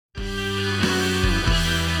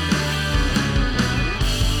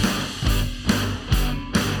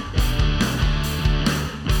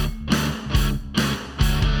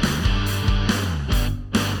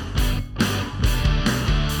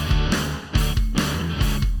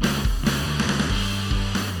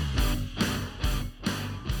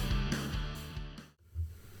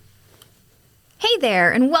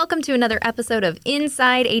there, and welcome to another episode of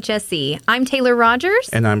Inside HSC. I'm Taylor Rogers.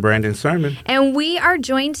 And I'm Brandon Sermon. And we are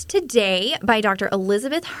joined today by Dr.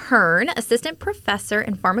 Elizabeth Hearn, Assistant Professor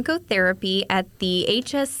in Pharmacotherapy at the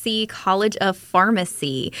HSC College of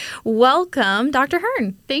Pharmacy. Welcome, Dr.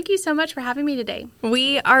 Hearn. Thank you so much for having me today.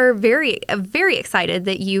 We are very excited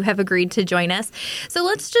that you have agreed to join us. So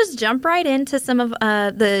let's just jump right into some of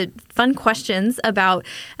the fun questions about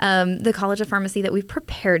the College of Pharmacy that we've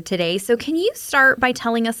prepared today. So can you start by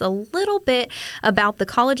telling us a little bit about the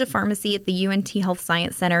College of Pharmacy at the UNT Health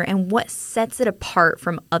Science Center and what sets it apart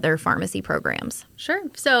from other pharmacy programs? Sure.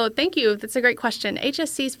 So thank you. That's a great question.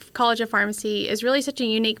 HSC's College of Pharmacy is really such a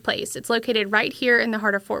unique place. It's located right here in the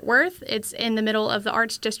heart of Fort Worth. It's in the middle of the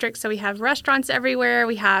Arts District, so we have restaurants everywhere.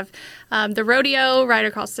 We have the rodeo right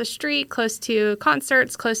across the street, close to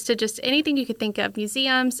concerts, close to just anything you could think of,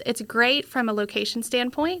 museums. It's great from a location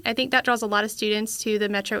standpoint. I think that draws a lot of students to the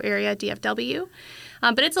metro area, DFW.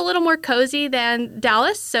 But it's a little more cozy than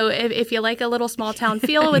Dallas. So if you like a little small town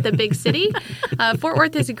feel with a big city, Fort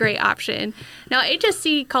Worth is a great option. Now,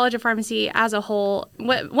 HSC College of Pharmacy as a whole,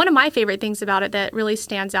 one of my favorite things about it that really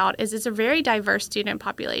stands out is it's a very diverse student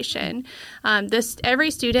population. Every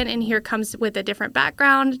student in here comes with a different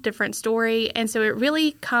background, different story. And so it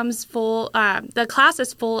really comes full, the class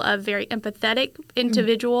is full of very empathetic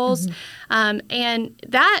individuals. Mm-hmm. And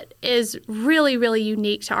that is really, really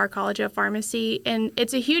unique to our College of Pharmacy. And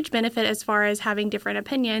it's a huge benefit as far as having different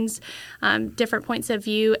opinions, different points of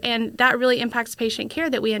view, and that really impacts patient care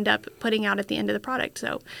that we end up putting out at the end of the product.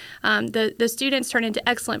 So the students turn into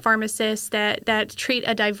excellent pharmacists that treat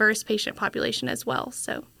a diverse patient population as well.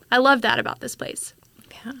 So I love that about this place.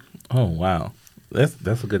 Yeah. Oh, wow.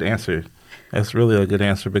 That's a good answer. That's really a good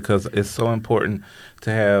answer because it's so important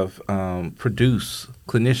to have produce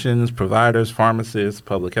clinicians, providers, pharmacists,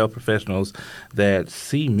 public health professionals that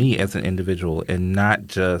see me as an individual and not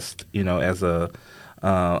just, as a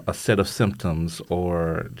set of symptoms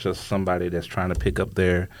or just somebody that's trying to pick up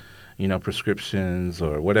their prescriptions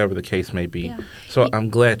or whatever the case may be. Yeah. So I'm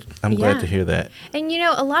glad to hear that. And,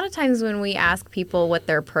 a lot of times when we ask people what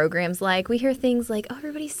their program's like, we hear things like, oh,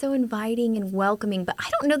 everybody's so inviting and welcoming, but I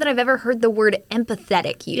don't know that I've ever heard the word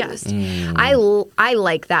empathetic used. Yes. I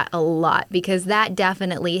like that a lot because that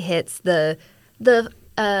definitely hits the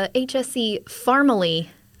HSC Pharmily.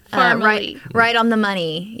 Right on the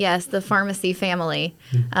money. Yes, the pharmacy family.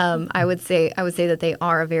 I would say that they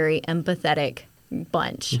are a very empathetic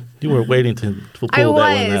bunch. You were waiting to pull that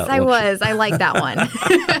one out. I was. I like that one.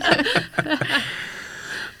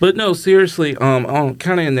 But no, seriously, kind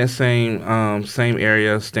of in that same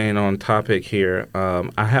area, staying on topic here,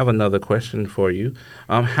 I have another question for you.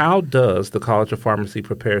 How does the College of Pharmacy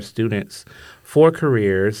prepare students for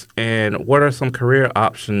careers, and what are some career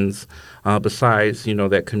options besides,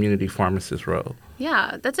 that community pharmacist role?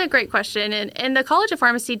 Yeah, that's a great question. And the College of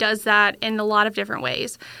Pharmacy does that in a lot of different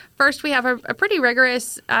ways. First, we have a pretty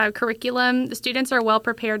rigorous curriculum. The students are well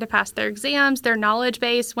prepared to pass their exams. Their knowledge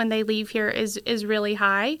base when they leave here is really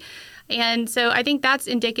high. And so I think that's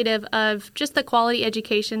indicative of just the quality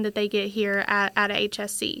education that they get here at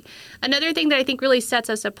HSC. Another thing that I think really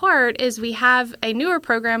sets us apart is we have a newer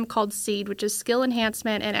program called SEED, which is Skill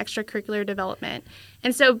Enhancement and Extracurricular Development.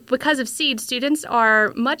 And so because of SEED, students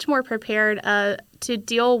are much more prepared to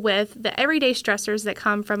deal with the everyday stressors that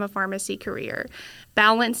come from a pharmacy career.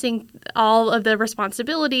 Balancing all of the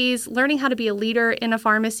responsibilities, learning how to be a leader in a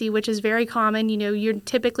pharmacy, which is very common. You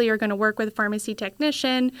typically are going to work with a pharmacy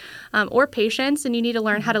technician or patients, and you need to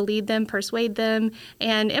learn how to lead them, persuade them,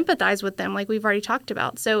 and empathize with them, like we've already talked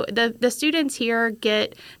about. So the students here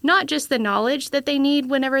get not just the knowledge that they need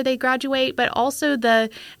whenever they graduate, but also the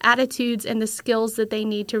attitudes and the skills that they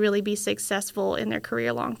need to really be successful in their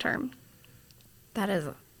career long term. That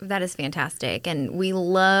is fantastic, and we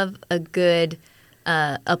love a good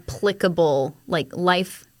applicable, like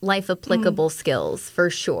life applicable skills for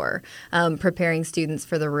sure, preparing students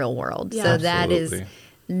for the real world. Yeah. So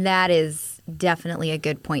that is definitely a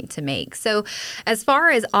good point to make. So as far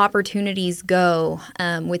as opportunities go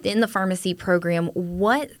within the pharmacy program,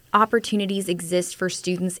 what opportunities exist for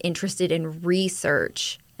students interested in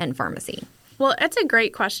research and pharmacy? Well, that's a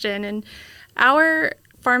great question. And our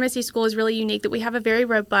pharmacy school is really unique that we have a very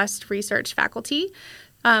robust research faculty.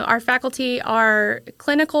 Our faculty are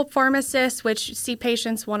clinical pharmacists, which see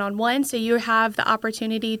patients one-on-one. So you have the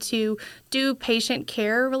opportunity to do patient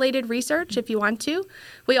care-related research if you want to.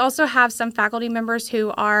 We also have some faculty members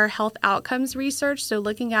who are health outcomes research, so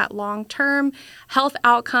looking at long-term health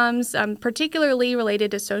outcomes, particularly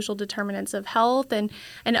related to social determinants of health and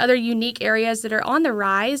other unique areas that are on the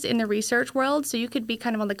rise in the research world. So you could be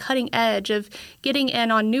kind of on the cutting edge of getting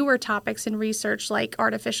in on newer topics in research like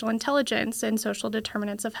artificial intelligence and social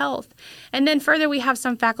determinants of health. And then further, we have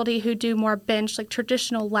some faculty who do more bench, like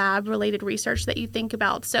traditional lab-related research that you think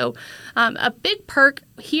about. So a big perk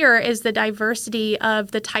here is the diversity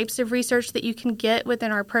of the types of research that you can get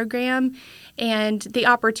within our program and the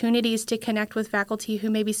opportunities to connect with faculty who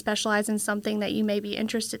maybe specialize in something that you may be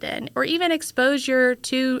interested in, or even exposure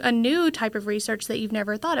to a new type of research that you've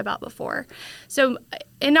never thought about before. So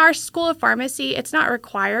in our School of Pharmacy, it's not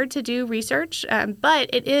required to do research, but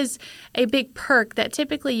it is a big perk that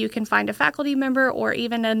typically you can find a faculty member or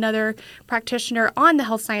even another practitioner on the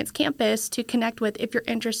health science campus to connect with if you're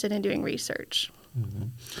interested in doing research. Mm-hmm.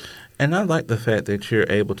 And I like the fact that you're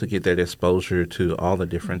able to get that exposure to all the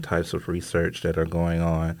different types of research that are going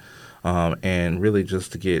on, and really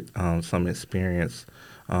just to get some experience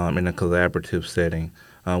in a collaborative setting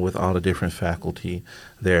with all the different faculty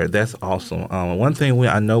there. That's awesome. One thing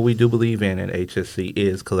I know we do believe in at HSC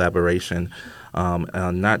is collaboration.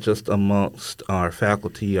 Not just amongst our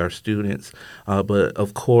faculty, our students, but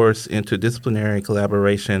of course interdisciplinary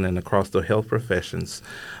collaboration and across the health professions.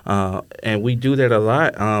 And we do that a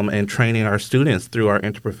lot in training our students through our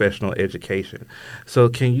interprofessional education. So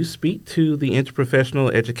can you speak to the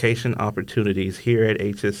interprofessional education opportunities here at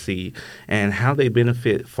HSC and how they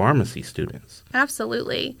benefit pharmacy students?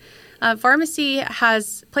 Absolutely. Pharmacy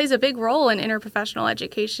plays a big role in interprofessional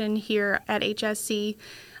education here at HSC.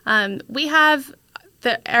 We have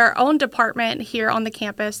our own department here on the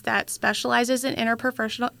campus that specializes in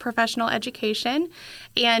interprofessional education,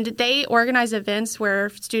 and they organize events where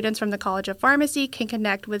students from the College of Pharmacy can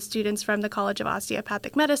connect with students from the College of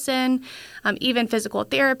Osteopathic Medicine, even physical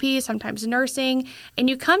therapy, sometimes nursing, and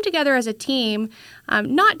you come together as a team,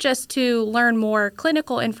 not just to learn more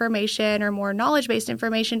clinical information or more knowledge-based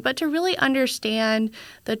information, but to really understand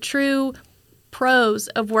the true pros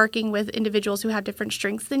of working with individuals who have different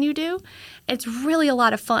strengths than you do. It's really a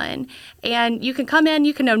lot of fun. And you can come in,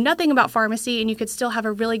 you can know nothing about pharmacy, and you could still have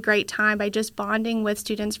a really great time by just bonding with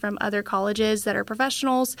students from other colleges that are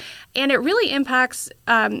professionals. And it really impacts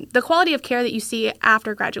the quality of care that you see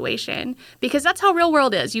after graduation, because that's how real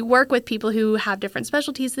world is. You work with people who have different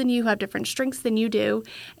specialties than you, who have different strengths than you do,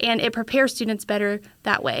 and it prepares students better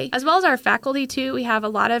that way. As well as our faculty, too. We have a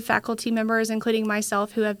lot of faculty members, including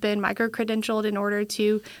myself, who have been micro-credentialed in order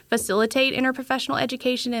to facilitate interprofessional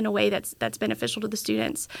education in a way that's beneficial to the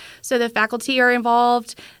students. So the faculty are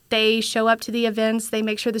involved. They show up to the events. They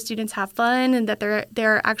make sure the students have fun and that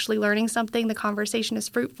they're actually learning something. The conversation is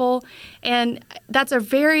fruitful. And that's a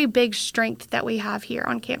very big strength that we have here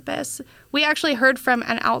on campus. We actually heard from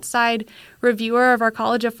an outside reviewer of our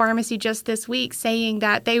College of Pharmacy just this week saying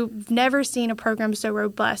that they've never seen a program so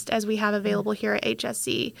robust as we have available here at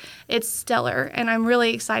HSC. It's stellar, and I'm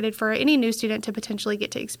really excited for any new student to potentially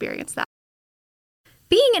get to experience that.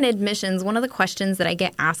 Being in admissions, one of the questions that I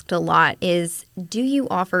get asked a lot is, do you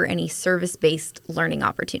offer any service-based learning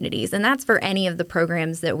opportunities? And that's for any of the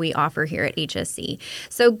programs that we offer here at HSC.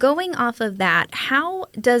 So going off of that, how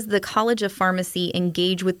does the College of Pharmacy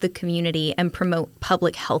engage with the community and promote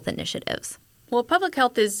public health initiatives? Well, public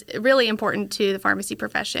health is really important to the pharmacy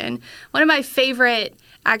profession. One of my favorite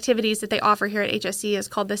activities that they offer here at HSC is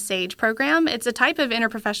called the SAGE program. It's a type of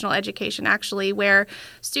interprofessional education, actually, where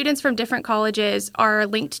students from different colleges are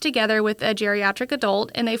linked together with a geriatric adult,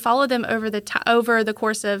 and they follow them over the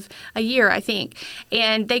course of a year, I think.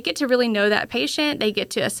 And they get to really know that patient. They get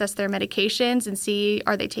to assess their medications and see,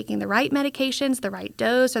 are they taking the right medications, the right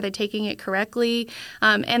dose? Are they taking it correctly?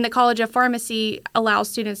 And the College of Pharmacy allows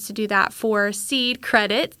students to do that for SEED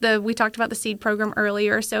credit. We talked about the SEED program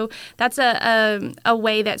earlier. So that's a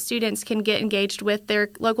way that students can get engaged with their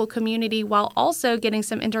local community while also getting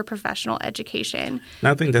some interprofessional education. And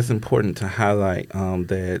I think that's important to highlight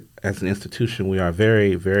that as an institution, we are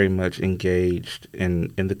very, very much engaged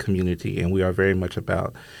in the community, and we are very much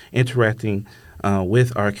about interacting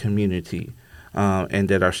with our community. And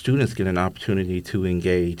that our students get an opportunity to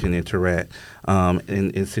engage and interact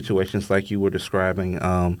in situations like you were describing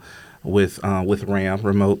with RAM,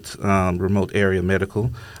 remote area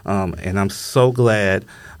medical, and I'm so glad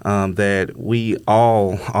that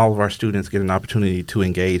all of our students get an opportunity to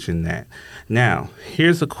engage in that. Now,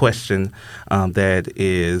 here's a question that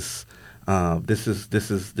is This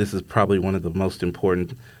is probably one of the most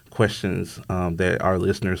important questions that our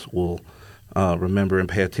listeners will remember and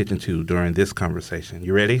pay attention to during this conversation.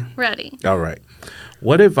 You ready? Ready. All right.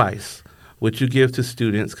 What advice would you give to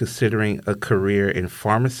students considering a career in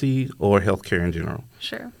pharmacy or healthcare in general?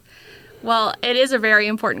 Sure. Well, it is a very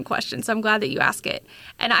important question, so I'm glad that you ask it.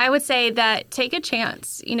 And I would say that take a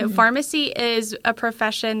chance. Pharmacy is a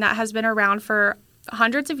profession that has been around for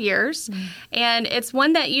hundreds of years, and it's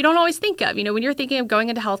one that you don't always think of. When you're thinking of going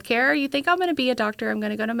into healthcare, you think, I'm going to be a doctor, I'm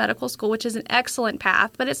going to go to medical school, which is an excellent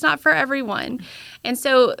path, but it's not for everyone. And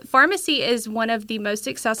so pharmacy is one of the most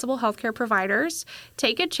accessible healthcare providers.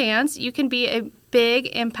 Take a chance. You can be a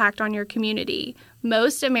big impact on your community.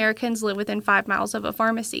 Most Americans live within 5 miles of a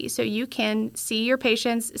pharmacy, so you can see your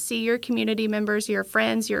patients, see your community members, your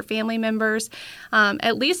friends, your family members,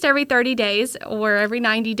 at least every 30 days or every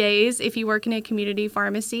 90 days if you work in a community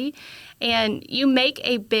pharmacy. And you make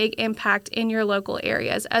a big impact in your local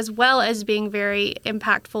areas, as well as being very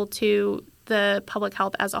impactful to the public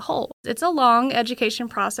health as a whole. It's a long education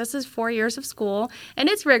process. It's 4 years of school, and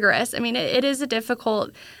it's rigorous. I mean, it is a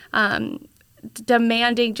difficult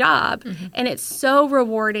demanding job, and it's so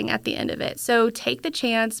rewarding at the end of it. So take the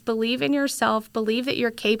chance, believe in yourself, believe that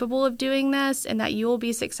you're capable of doing this and that you will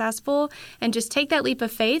be successful, and just take that leap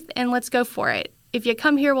of faith and let's go for it. If you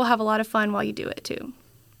come here, we'll have a lot of fun while you do it too.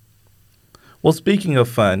 Well, speaking of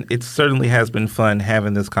fun, it certainly has been fun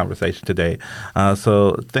having this conversation today.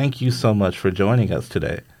 So thank you so much for joining us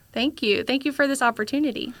today. Thank you. Thank you for this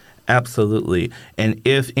opportunity. Absolutely. And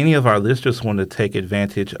if any of our listeners want to take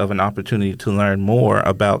advantage of an opportunity to learn more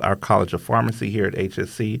about our College of Pharmacy here at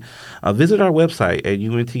HSC, visit our website at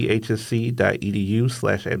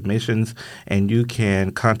unthhsc.edu/admissions, and you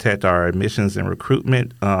can contact our admissions and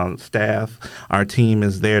recruitment staff. Our team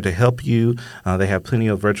is there to help you. They have plenty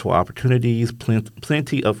of virtual opportunities,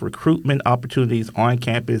 plenty of recruitment opportunities on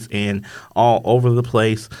campus and all over the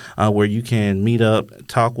place where you can meet up,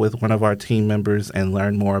 talk with one of our team members, and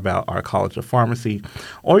learn more about our College of Pharmacy.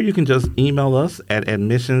 Or you can just email us at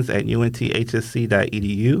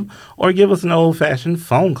admissions@unthhsc.edu or give us an old-fashioned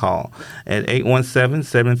phone call at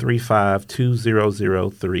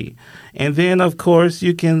 817-735-2003. And then, of course,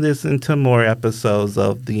 you can listen to more episodes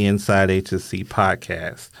of the Inside HSC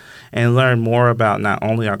podcast and learn more about not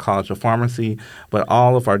only our College of Pharmacy, but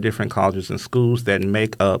all of our different colleges and schools that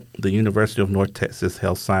make up the University of North Texas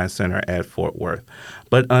Health Science Center at Fort Worth.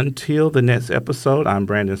 But until the next episode, I'm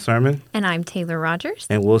Brandon Sermon. And I'm Taylor Rogers.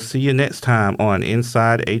 And we'll see you next time on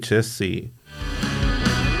Inside HSC.